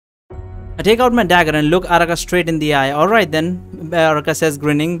I take out my dagger and look Araka straight in the eye. Alright then, Araka says,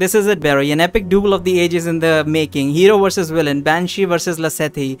 grinning. This is it, Barry. An epic duel of the ages in the making. Hero versus villain. Banshee versus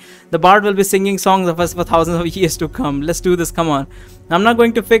Lasethi. The bard will be singing songs of us for thousands of years to come. Let's do this, come on. I'm not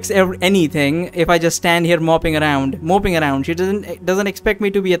going to fix anything if I just stand here moping around. She doesn't expect me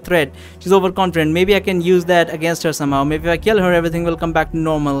to be a threat. She's overconfident. Maybe I can use that against her somehow. Maybe if I kill her, everything will come back to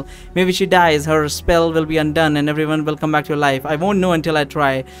normal. Maybe she dies, her spell will be undone and everyone will come back to life. I won't know until I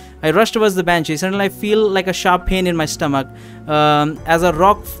try. I rush towards the Banshee. Suddenly I feel like a sharp pain in my stomach as a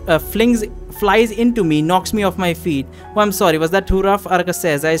rock flies into me, knocks me off my feet. Oh, I'm sorry, was that too rough? Araka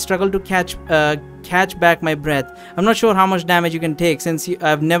says. I struggle to catch back my breath. I'm not sure how much damage you can take since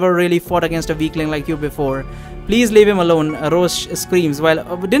I've never really fought against a weakling like you before. Please leave him alone, Rose screams.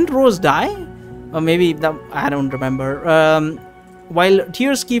 While didn't Rose die? Or maybe that, I don't remember. While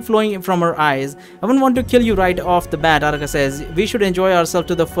tears keep flowing from her eyes. I wouldn't want to kill you right off the bat, Araka says. We should enjoy ourselves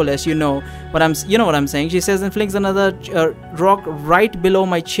to the fullest, you know what I'm saying. She says and flings another rock right below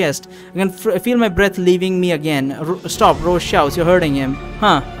my chest. I can feel my breath leaving me again. Stop, Rose shouts, you're hurting him.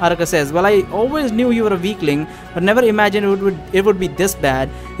 Huh, Araka says. Well, I always knew you were a weakling, but never imagined it would be this bad.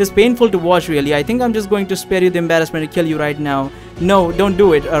 It's painful to watch, really. I think I'm just going to spare you the embarrassment to kill you right now. No, don't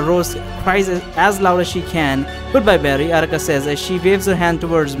do it. Rose cries as loud as she can. Goodbye, Barry, Araka says as she waves her hand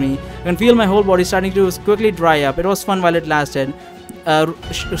towards me. I can feel my whole body starting to quickly dry up. It was fun while it lasted.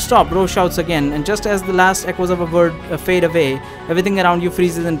 Stop, Rose shouts again, and just as the last echoes of a word fade away, everything around you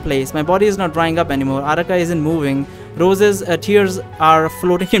freezes in place. My body is not drying up anymore. Araka isn't moving. Rose's tears are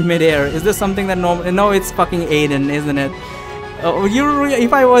floating in midair. Is this something that normal? No, it's fucking Aiden, isn't it?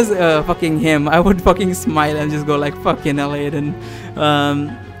 If I was fucking him, I would fucking smile and just go like, fucking hell, Aiden.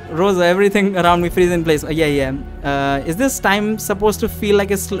 Rosa, everything around me freezes in place. Is this time supposed to feel like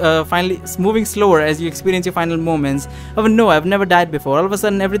it's finally moving slower as you experience your final moments? Oh no, I've never died before. All of a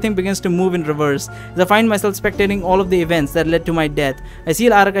sudden, everything begins to move in reverse as I find myself spectating all of the events that led to my death. I see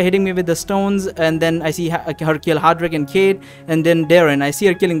Araka hitting me with the stones, and then I see her kill Hardrick and Kate, and then Darren. I see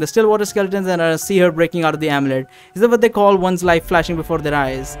her killing the Stillwater skeletons, and I see her breaking out of the amulet. Is that what they call one's life flashing before their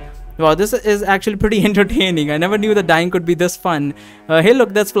eyes? Wow, this is actually pretty entertaining. I never knew that dying could be this fun. Hey,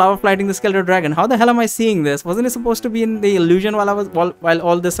 look, that's Flower fighting the skeleton dragon. How the hell am I seeing this? Wasn't it supposed to be in the illusion while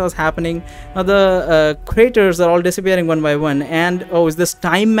all this was happening? Now the craters are all disappearing one by one. And oh, is this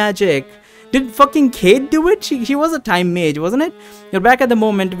time magic? Did fucking Kate do it? She was a time mage, wasn't it? You're back at the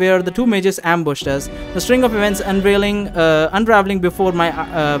moment where the two mages ambushed us. The string of events unraveling before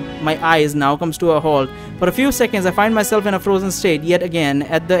my eyes now comes to a halt. For a few seconds, I find myself in a frozen state yet again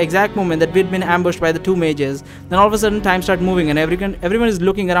at the exact moment that we'd been ambushed by the two mages. Then all of a sudden, time starts moving, and everyone is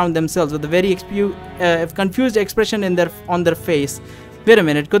looking around themselves with a very confused expression on their face. Wait a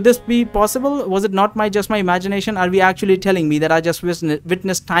minute, could this be possible? Was it not just my imagination? Are we actually telling me that I just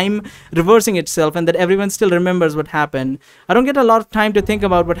witnessed time reversing itself and that everyone still remembers what happened? I don't get a lot of time to think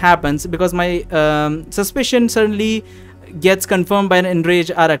about what happens because my suspicion suddenly gets confirmed by an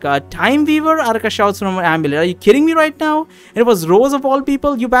enraged Araka. A time weaver? Araka shouts from her amulet. Are you kidding me right now? It was Rose of all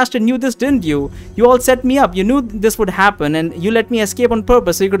people? You bastard knew this, didn't you? You all set me up. You knew this would happen and you let me escape on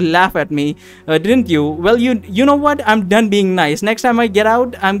purpose so you could laugh at me, didn't you? Well, you know what? I'm done being nice. Next time I get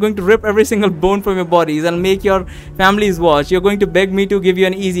out, I'm going to rip every single bone from your bodies and make your families watch. You're going to beg me to give you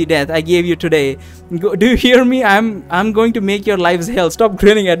an easy death. I gave you today. Do you hear me? I'm going to make your lives hell. Stop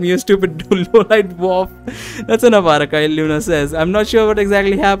grinning at me, you stupid low-light dwarf. That's enough, Araka. Luna says. I'm not sure what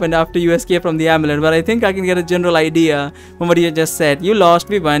exactly happened after you escaped from the amulet, but I think I can get a general idea from what you just said. You lost,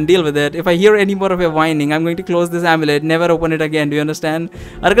 we won, deal with it. If I hear any more of your whining, I'm going to close this amulet, never open it again, do you understand?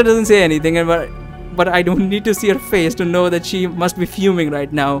 Araka doesn't say anything, but I don't need to see her face to know that she must be fuming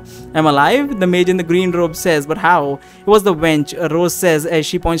right now. I'm alive? The mage in the green robe says, but how? It was the wench, Rose says as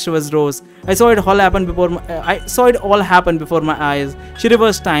she points towards Rose. I saw it all happen before my eyes. She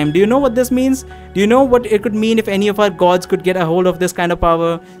reversed time. Do you know what this means? Do you know what it could mean if any of our gods could get a hold of this kind of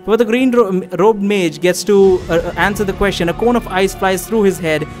power? Before the green robed mage gets to answer the question, a cone of ice flies through his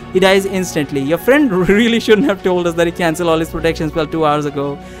head. He dies instantly. Your friend really shouldn't have told us that he canceled all his protection spell 2 hours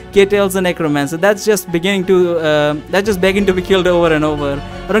ago. Kate tells the necromancer. That's just begging to be killed over and over.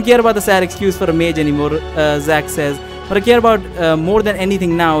 I don't care about the sad excuse for a mage anymore, Zack says. What I care about more than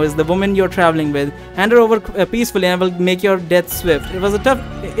anything now is the woman you're traveling with. Hand her over peacefully and I will make your death swift.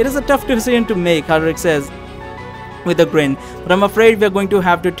 It is a tough decision to make, Hardrick says with a grin. But I'm afraid we're going to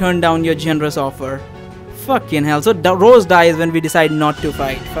have to turn down your generous offer. Fucking hell. So Rose dies when we decide not to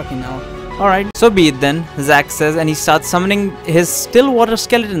fight. Fucking hell. Alright, so be it then, Zack says, and he starts summoning his still water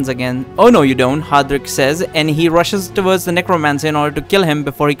skeletons again. Oh no you don't, Hadric says, and he rushes towards the necromancer in order to kill him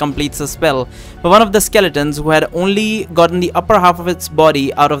before he completes the spell. But one of the skeletons, who had only gotten the upper half of its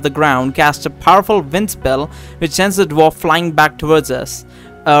body out of the ground, casts a powerful wind spell which sends the dwarf flying back towards us.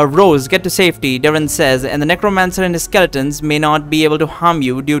 Rose, get to safety, Darren says, and the necromancer and his skeletons may not be able to harm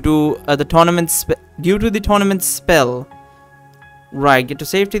you due to the tournament spell. Right, get to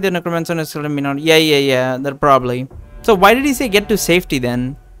safety, the necromancer and his skeleton may not. Yeah, that probably. So why did he say get to safety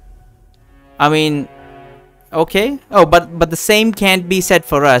then? I mean, okay. Oh, but the same can't be said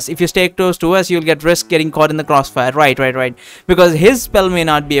for us. If you stay close to us, you'll get risk getting caught in the crossfire. Right. Because his spell may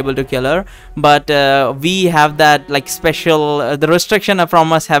not be able to kill her, but we have that like special. The restriction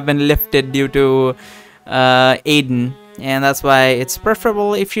from us have been lifted due to Aiden, and that's why it's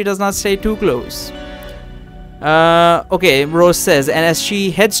preferable if she does not stay too close. Okay, Rose says, and as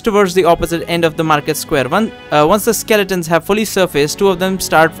she heads towards the opposite end of the market square, once the skeletons have fully surfaced, two of them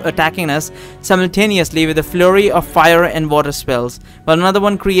start attacking us simultaneously with a flurry of fire and water spells, while another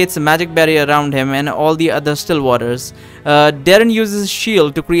one creates a magic barrier around him and all the other still waters. Darren uses his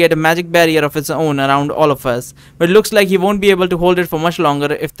shield to create a magic barrier of its own around all of us, but it looks like he won't be able to hold it for much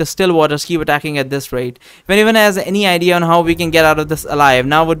longer if the still waters keep attacking at this rate. If anyone has any idea on how we can get out of this alive,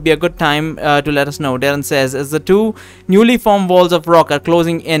 now would be a good time to let us know, Darren says, as the two newly formed walls of rock are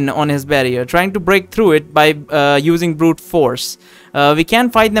closing in on his barrier, trying to break through it by using brute force. We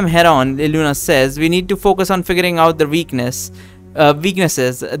can't fight them head on, Luna says. We need to focus on figuring out their weaknesses.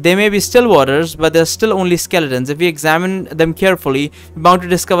 They may be still waters, but they're still only skeletons. If we examine them carefully, we're bound to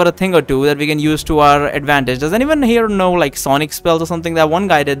discover a thing or two that we can use to our advantage. Does anyone here know like sonic spells or something? That one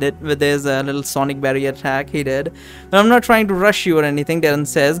guy did it with his little sonic barrier attack. He did. But I'm not trying to rush you or anything, Darren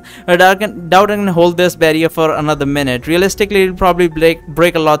says. I doubt I can hold this barrier for another minute. Realistically, it'll probably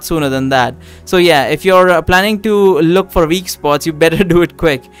break a lot sooner than that. So yeah, if you're planning to look for weak spots, you better do it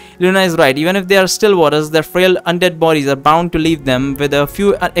quick. Luna is right. Even if they are still waters, their frail undead bodies are bound to leave them with a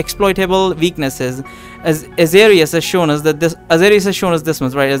few exploitable weaknesses. As Azarius has shown us this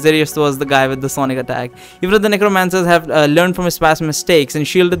much, right? Azarius was the guy with the sonic attack. Even if the necromancers have learned from his past mistakes and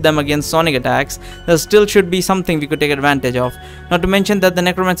shielded them against sonic attacks, there still should be something we could take advantage of. Not to mention that the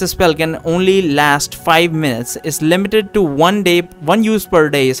necromancer spell can only last 5 minutes. It's limited to one use per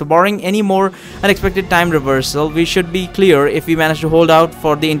day, so barring any more unexpected time reversal, we should be clear if we manage to hold out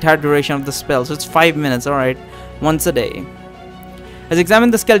for the entire duration of the spell. So it's 5 minutes, alright, once a day. As I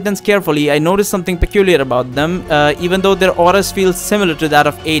examined the skeletons carefully, I noticed something peculiar about them. Even though their auras feel similar to that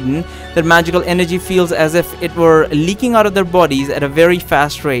of Aiden, their magical energy feels as if it were leaking out of their bodies at a very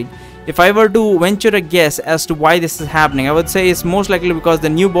fast rate. If I were to venture a guess as to why this is happening, I would say it's most likely because the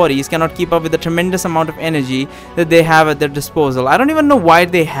new bodies cannot keep up with the tremendous amount of energy that they have at their disposal. I don't even know why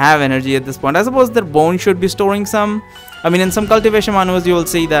they have energy at this point. I suppose their bones should be storing some. I mean, in some cultivation manuals you will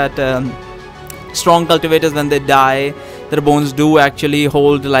see that strong cultivators, when they die, their bones do actually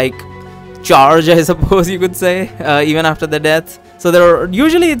hold like charge, I suppose you could say, even after their death. So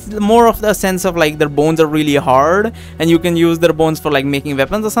usually it's more of the sense of like their bones are really hard and you can use their bones for like making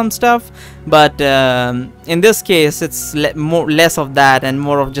weapons or some stuff. But in this case it's less of that and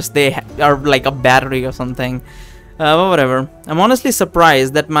more of just they are like a battery or something. Whatever. I'm honestly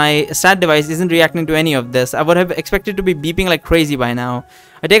surprised that my stat device isn't reacting to any of this. I would have expected to be beeping like crazy by now.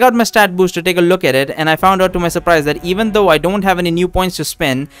 I take out my stat boost to take a look at it, and I found out to my surprise that even though I don't have any new points to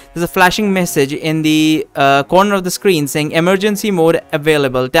spend, there's a flashing message in the corner of the screen saying emergency mode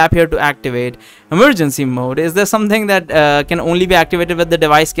available. Tap here to activate. Emergency mode? Is there something that can only be activated when the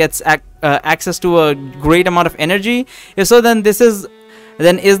device gets access to a great amount of energy? If so, then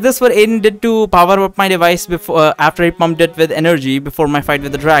is this what Aiden did to power up my device before after he pumped it with energy before my fight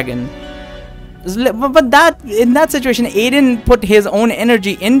with the dragon? But in that situation, Aiden put his own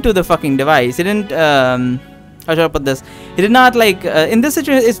energy into the fucking device. He didn't how should I put this? He did not like in this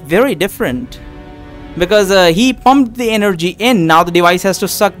situation it's very different. Because he pumped the energy in, now the device has to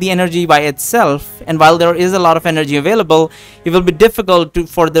suck the energy by itself, and while there is a lot of energy available, it will be difficult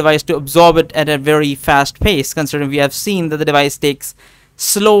for the device to absorb it at a very fast pace, considering we have seen that the device takes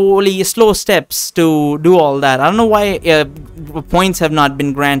slow steps to do all that. I don't know why points have not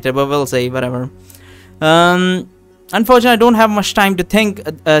been granted, but we'll say whatever. Unfortunately, I don't have much time to think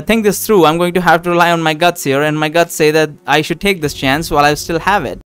this through. I'm going to have to rely on my guts here, and my guts say that I should take this chance while I still have it.